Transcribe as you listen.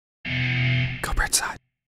Go Bridgeside.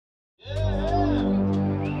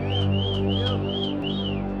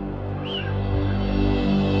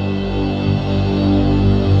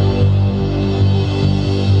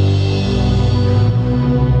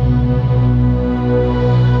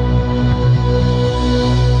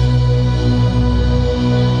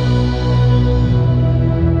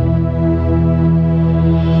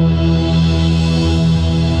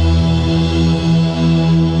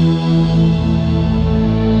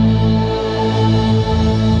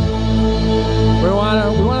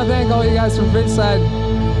 From Bridgeside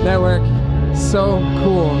Network. So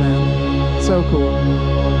cool, man. So cool.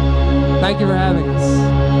 Thank you for having us.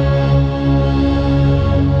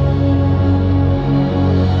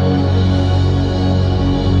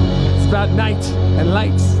 It's about night and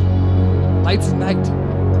lights. Lights and night.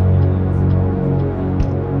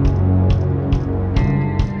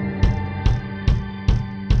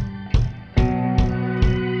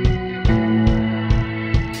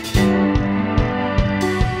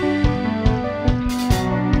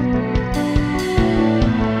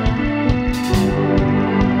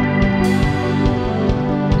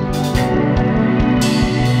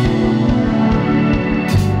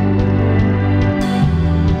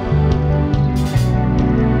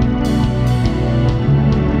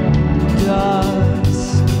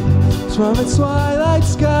 From its twilight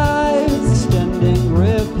skies, extending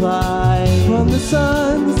reply from the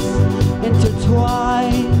sun's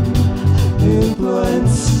intertwined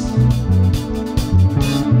influence.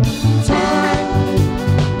 Time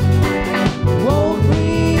won't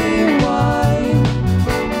rewind,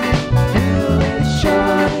 will it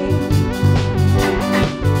shine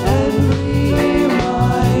and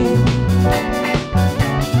rewind?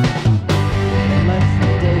 Let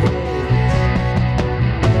the day fade.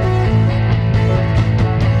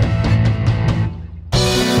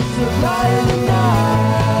 The light of the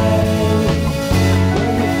night,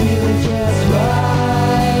 when you're feeling just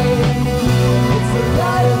right. It's the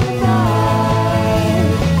light of the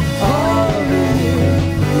night, all over you.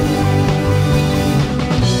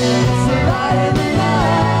 It's the light of the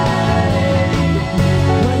night,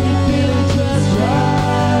 when you're feeling just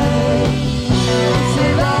right. It's the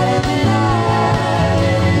light of the night,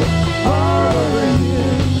 all over you.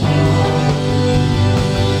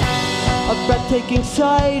 A breathtaking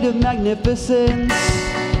sight of magnificence.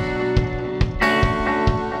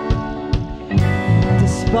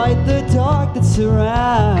 Despite the dark that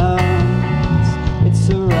surrounds, it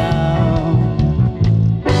surrounds.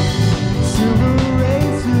 Silver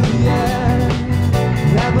rays through the air,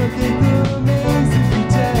 navigate the maze if you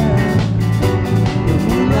dare. The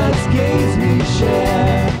moonlight's gaze we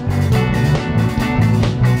share.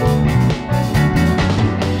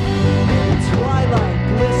 The twilight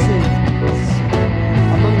glistens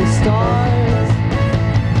among the stars.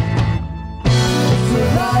 It's the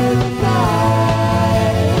light of the night,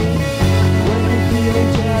 when you're feeling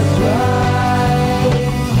just right.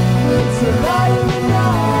 It's the light of the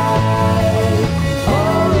night,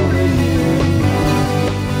 all over you.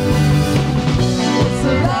 It's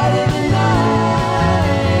the light of the night,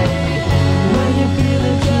 when you're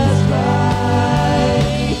feeling just right.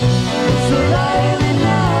 It's the light of the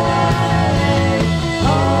night,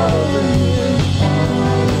 all over you.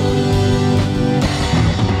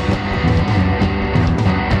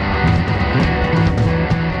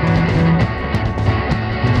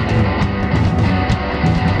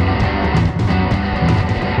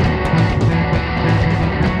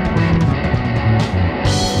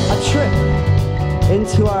 A trip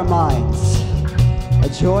into our minds, a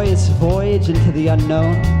joyous voyage into the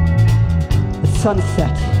unknown. The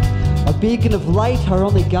sunset, a beacon of light, our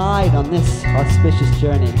only guide on this auspicious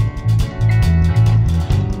journey.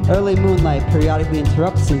 Early moonlight periodically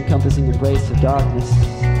interrupts the encompassing embrace of darkness.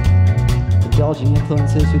 Indulging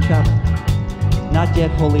influences we travel, not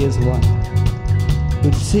yet wholly as one.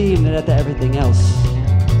 We've seen it at everything else.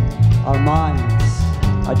 Our minds,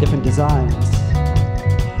 our different designs.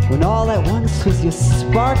 When all at once was your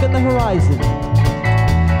spark on the horizon,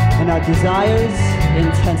 and our desires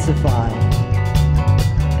intensify.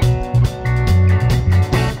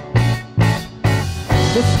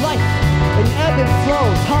 This life, an ebb and flow,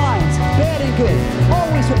 times, bad and good,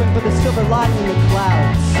 always hoping for the silver lining in the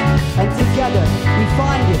clouds. And together, we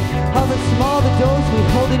find it, however small the dose, we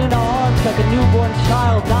hold it in our arms like a newborn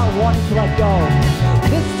child, not wanting to let go.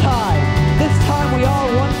 This time we are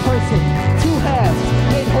one person, two halves,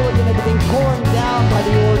 made whole again, everything torn down by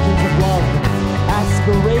the origins of love.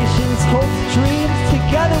 Aspirations, hopes, dreams,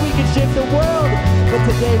 together we can shape the world, but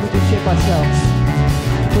today we can shape ourselves.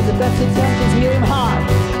 With the best intentions we aim high,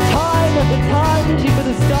 time after time reaching for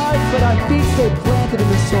the stars, but our feet stay planted in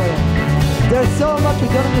the soil. There's so much we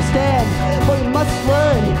don't understand, but we must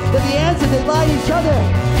learn that the answers they lie in each other.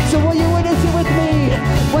 So will you witness it with me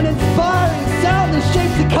when inspiring soundless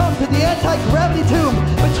shapes to come to the anti-gravity tomb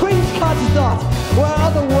between each conscious thought, where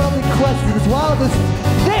otherworldly quest is as wild as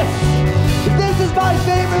this is my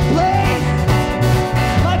favorite place,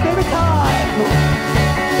 my favorite time.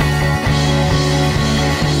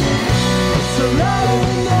 It's the light of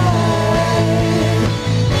the night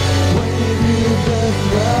when you feel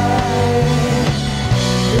just right.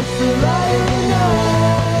 It's the light of the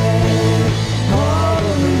night all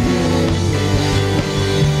over you.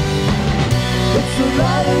 It's the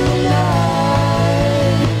light of the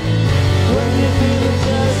night when you feel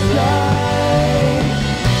just right.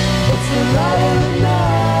 It's the light of the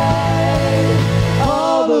night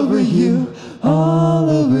all over you, all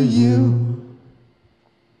over you.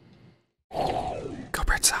 Go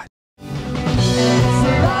Bridgeside. It's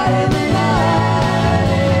the light of the night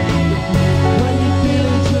when you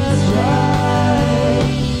feel just right.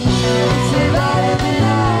 It's the light of the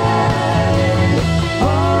night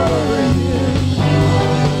all over you.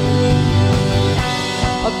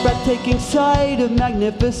 A breathtaking sight of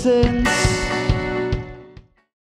magnificence.